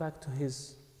went back to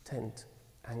his tent,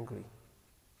 angry.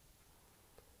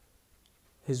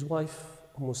 His wife,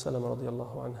 Salama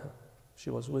radiallahu anha, she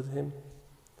was with him,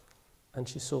 and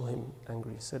she saw him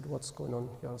angry. He said, what's going on,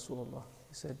 Ya Rasulullah?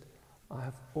 He said, I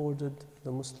have ordered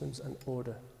the Muslims an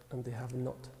order, and they have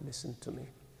not listened to me.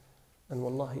 And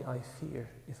wallahi, I fear,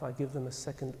 if I give them a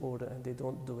second order and they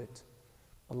don't do it,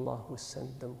 Allah will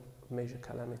send them major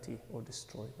calamity or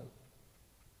destroy them.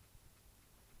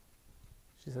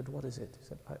 She said, what is it? He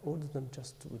said, I ordered them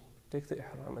just to take the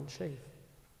ihram and shave.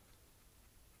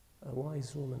 A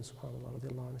wise woman, subhanAllah,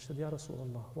 radiallahu anha, said, Ya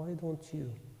Rasulullah, why don't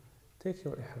you take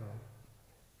your ihram,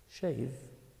 shave?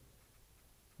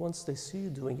 Once they see you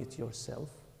doing it yourself,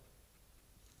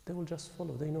 they will just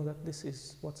follow. They know that this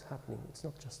is what's happening. It's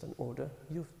not just an order,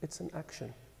 it's an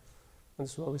action. And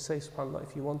this is why we say, subhanAllah,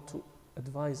 if you want to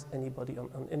advise anybody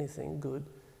on anything good,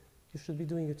 you should be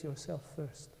doing it yourself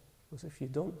first. Because if you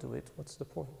don't do it, what's the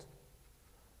point?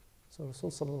 So Rasul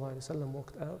sallallahu alayhi wa sallam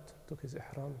walked out, took his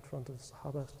ihram in front of the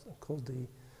Sahaba, called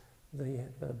the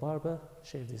barber,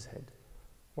 shaved his head.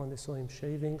 When they saw him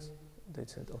shaving, they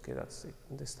said, okay, that's it.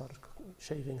 And they started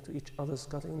shaving to each other's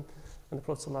cutting. And the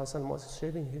Prophet sallallahu alayhi wa sallam was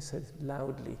shaving, he said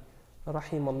loudly,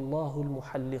 Rahim Allahu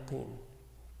al-muhalliqeen.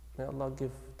 May Allah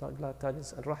give glad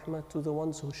tidings and rahmah to the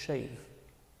ones who shave.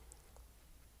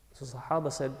 So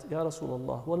Sahaba said, Ya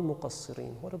Rasulullah, wal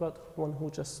muqassirin. What about one who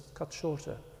just cut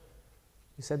shorter?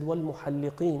 He said, wal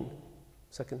muhalliqeen.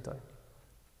 Second time.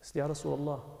 He said, Ya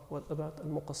Rasulullah, what about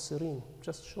al muqassirin?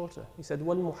 Just shorter. He said,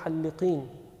 wal muhalliqeen.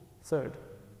 Third,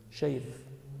 shave.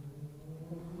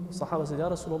 Sahaba said, Ya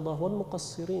Rasulullah, wal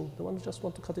muqassirin. The one who just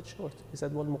want to cut it short. He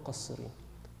said, wal muqassirin.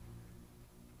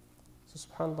 So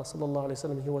subhanAllah, sallallahu alayhi wa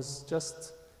sallam, he was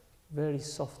just very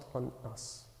soft on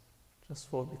us.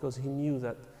 Because he knew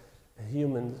that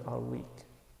humans are weak.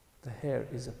 The hair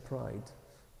is a pride,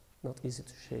 not easy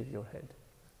to shave your head.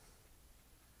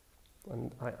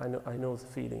 And I know the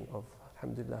feeling of,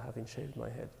 alhamdulillah, having shaved my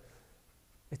head.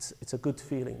 It's a good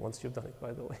feeling once you've done it,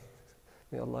 by the way.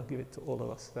 May Allah give it to all of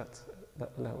us, that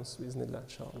allowance, bi'Iznillah,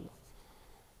 inshaAllah.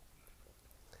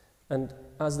 And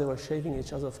as they were shaving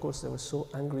each other, of course, they were so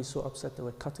angry, so upset, they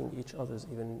were cutting each other's,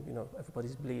 even,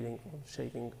 everybody's bleeding,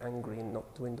 shaving, angry, and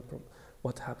not doing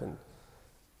what happened.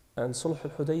 And Sulh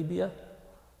Al Hudaybiyah,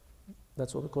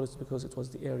 that's what we call it because it was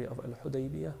the area of Al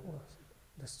Hudaybiyah,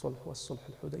 the Sulh was Sulh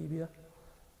Al Hudaybiyah.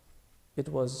 It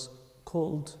was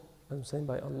called, I'm saying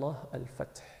by Allah, Al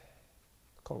Fath,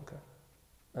 conquer.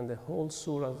 And the whole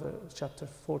surah, chapter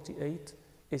 48,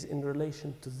 is in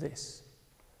relation to this.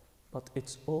 But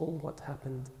it's all what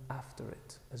happened after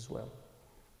it as well.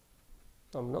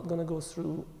 I'm not going to go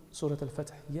through Surah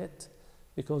Al-Fath yet,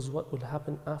 because what will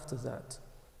happen after that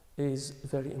is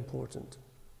very important.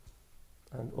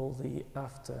 And all the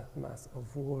aftermath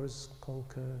of wars,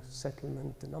 conquer,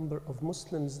 settlement, the number of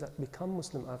Muslims that become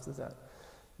Muslim after that.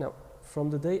 Now, from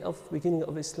the day of beginning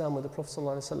of Islam, when the Prophet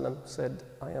ﷺ said,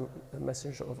 I am a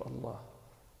messenger of Allah,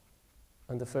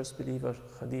 and the first believer,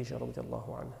 Khadija radiallahu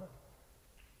anha,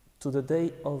 to the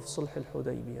day of Sulh Al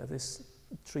Hudaybiyah, this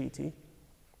treaty,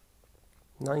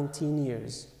 19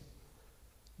 years,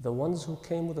 the ones who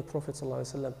came with the Prophet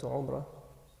ﷺ to Umrah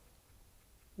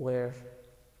were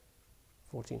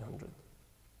 1,400.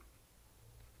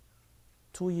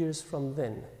 2 years from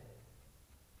then,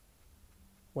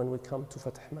 when we come to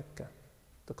Fath Mecca,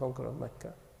 the conqueror of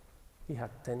Mecca, he had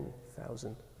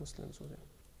 10,000 Muslims with him.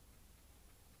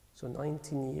 So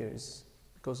 19 years,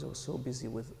 because they were so busy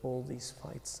with all these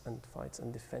fights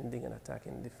and defending and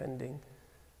attacking and defending,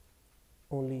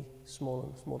 only smaller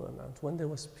and smaller amount. When there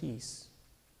was peace,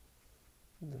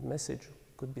 the message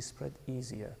could be spread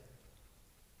easier.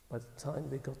 By the time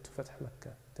they got to Fath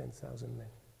Mecca, 10,000 men.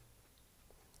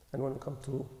 And when we come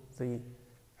to the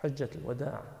Hajjat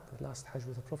al-Wada', the last Hajj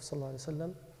with the Prophet ﷺ,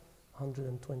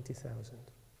 120,000.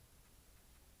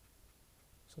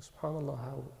 So subhanAllah,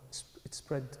 how it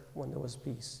spread when there was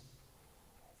peace.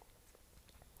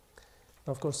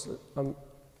 Now, of course,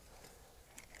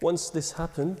 once this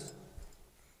happened,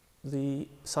 they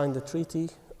signed the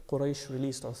treaty. Quraysh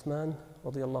released Uthman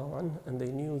radiallahu anhu, and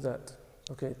they knew that,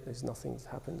 okay, there's nothing that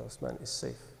happened. Uthman is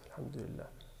safe, alhamdulillah.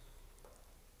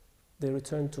 They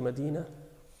returned to Medina.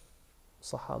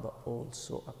 Sahaba all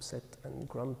so upset and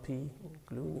grumpy and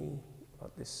gloomy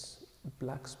about this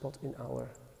black spot in our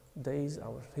days,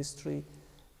 our history.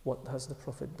 What has the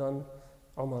Prophet done?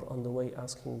 Umar on the way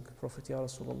asking the Prophet, Ya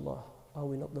Rasulullah, are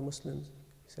we not the Muslims?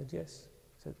 He said, yes.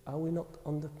 He said, are we not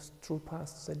on the true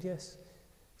path? He said, yes.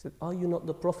 He said, are you not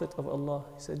the Prophet of Allah?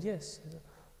 He said, yes. He said,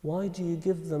 why do you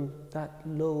give them that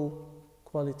low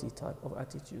quality type of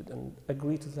attitude and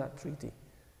agree to that treaty?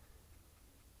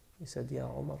 He said, Ya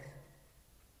Umar,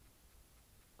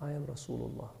 I am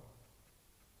Rasulullah.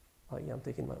 I am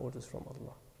taking my orders from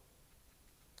Allah.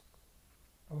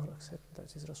 Umar accepted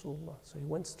that he's Rasulullah. So he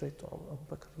went straight to Abu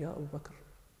Bakr. Ya Abu Bakr,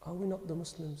 are we not the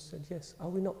Muslims? He said, yes. Are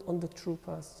we not on the true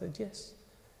path? He said, yes.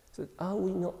 He said, are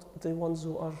we not the ones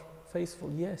who are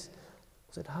faithful? Yes.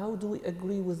 He said, how do we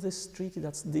agree with this treaty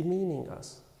that's demeaning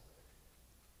us?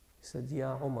 He said,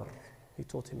 Ya Umar. He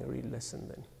taught him a real lesson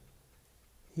then.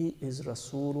 He is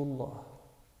Rasulullah.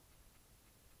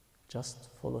 Just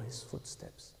follow his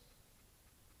footsteps.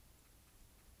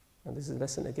 And this is a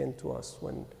lesson again to us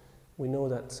when we know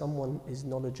that someone is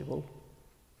knowledgeable.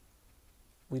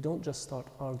 We don't just start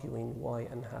arguing why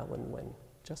and how and when.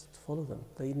 Just follow them.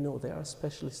 They know, they are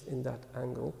specialists in that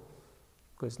angle.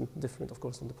 Because it's different, of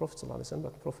course, than the Prophet ﷺ,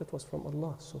 but the Prophet was from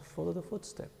Allah, so follow the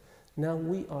footstep. Now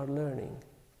we are learning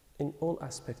in all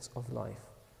aspects of life.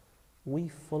 We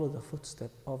follow the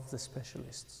footstep of the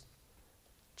specialists.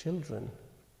 Children,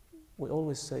 we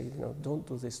always say, don't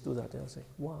do this, do that. They'll say,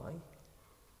 why?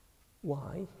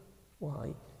 Why?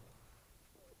 Why?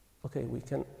 Okay, we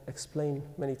can explain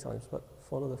many times, but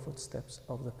follow the footsteps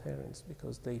of the parents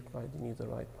because they guiding you the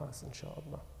right path,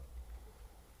 inshaAllah.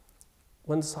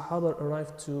 When the Sahaba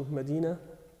arrived to Medina,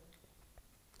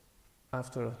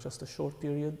 after just a short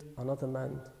period, another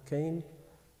man came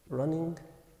running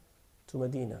to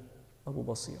Medina, Abu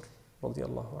Basir,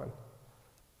 radiallahu anhu.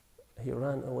 He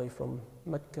ran away from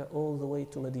Mecca all the way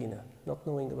to Medina, not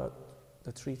knowing about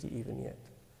the treaty even yet.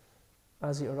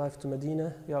 As he arrived to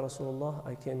Medina, Ya Rasulullah,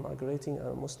 I came migrating, I'm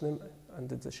a Muslim, and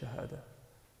did the Shahada.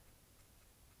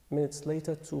 Minutes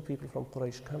later, 2 people from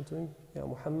Quraysh come to him, Ya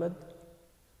Muhammad,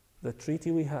 the treaty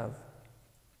we have,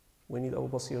 we need Abu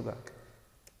Basir back.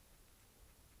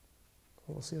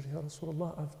 Abu Basir, Ya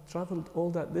Rasulullah, I've traveled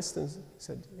all that distance. He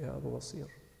said, Ya Abu Basir,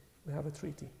 we have a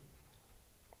treaty.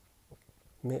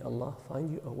 May Allah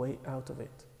find you a way out of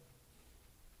it.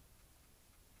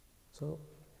 So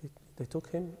they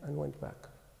took him and went back.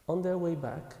 On their way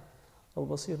back, Abu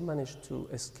Basir managed to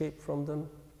escape from them,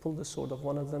 pull the sword of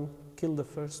one of them, kill the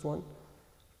first one,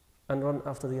 and run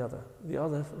after the other. The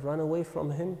other ran away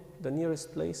from him. The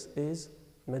nearest place is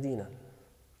Medina.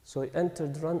 So he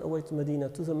entered, ran away to Medina,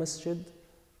 to the masjid,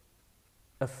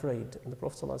 afraid. And the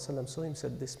Prophet ﷺ saw him,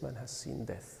 said, this man has seen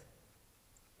death.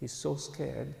 He's so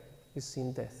scared, he's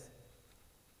seen death.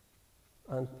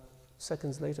 And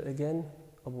seconds later, again,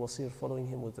 Abu Basir following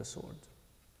him with the sword.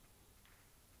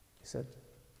 He said,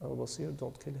 Abu Basir,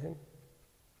 don't kill him.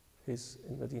 He's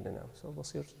in Medina now. So Abu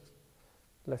Basir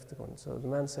left the one. So the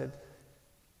man said,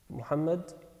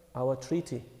 Muhammad, our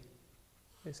treaty.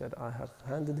 He said, I have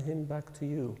handed him back to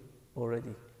you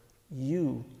already.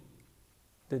 You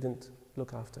didn't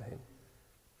look after him.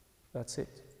 That's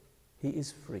it. He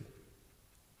is free.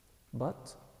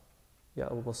 But, Ya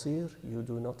Abu Basir, you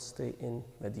do not stay in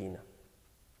Medina.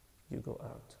 You go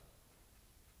out.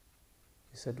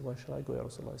 He said, where shall I go, Ya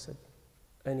Rasulullah? I said,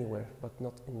 anywhere, but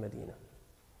not in Medina.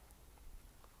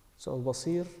 So Abu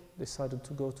Basir decided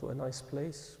to go to a nice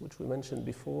place, which we mentioned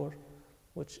before,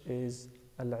 which is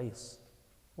Al-Is,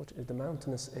 which is the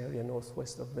mountainous area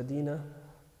northwest of Medina,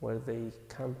 where they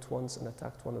camped once and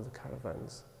attacked one of the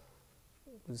caravans.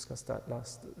 We discussed that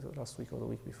last week or the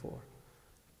week before.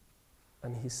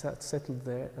 And he settled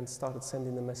there and started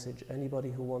sending the message,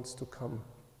 anybody who wants to come,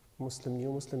 Muslim,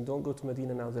 new Muslim, don't go to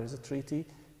Medina now, there is a treaty,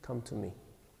 come to me.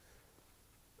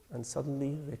 And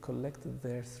suddenly they collected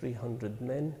their 300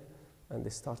 men and they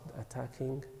started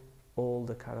attacking all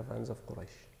the caravans of Quraysh.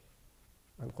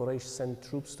 And Quraysh sent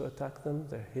troops to attack them,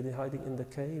 they're hiding in the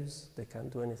caves, they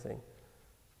can't do anything.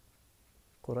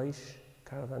 Quraysh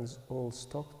caravans all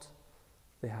stopped,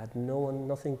 they had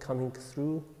nothing coming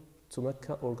through to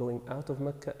Mecca or going out of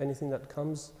Mecca. Anything that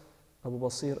comes, Abu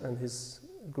Basir and his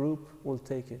group will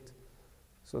take it.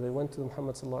 So they went to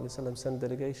Muhammad sallallahu alaihi wasallam, sent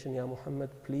delegation, Ya Muhammad,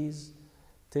 please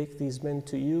take these men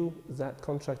to you. That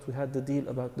contract, we had the deal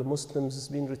about the Muslims is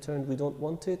being returned, we don't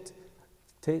want it.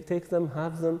 Take them,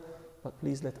 have them, but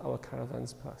please let our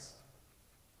caravans pass.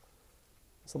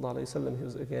 Sallallahu alaihi wasallam, he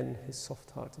was again his soft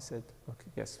heart. He said,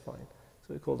 okay, yes, fine.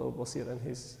 So he called Abu Basir and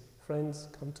his friends,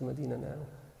 come to Medina now,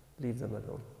 leave them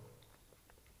alone.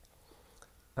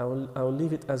 I will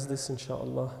leave it as this,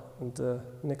 inshallah, and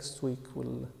next week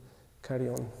we'll carry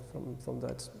on from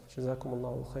that. جزاكم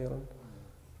الله خيرا.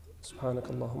 سبحانك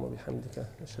اللهم وبحمدك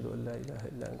نشهد أن لا إله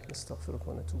إلا أنت نستغفرك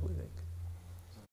ونتوب إليك.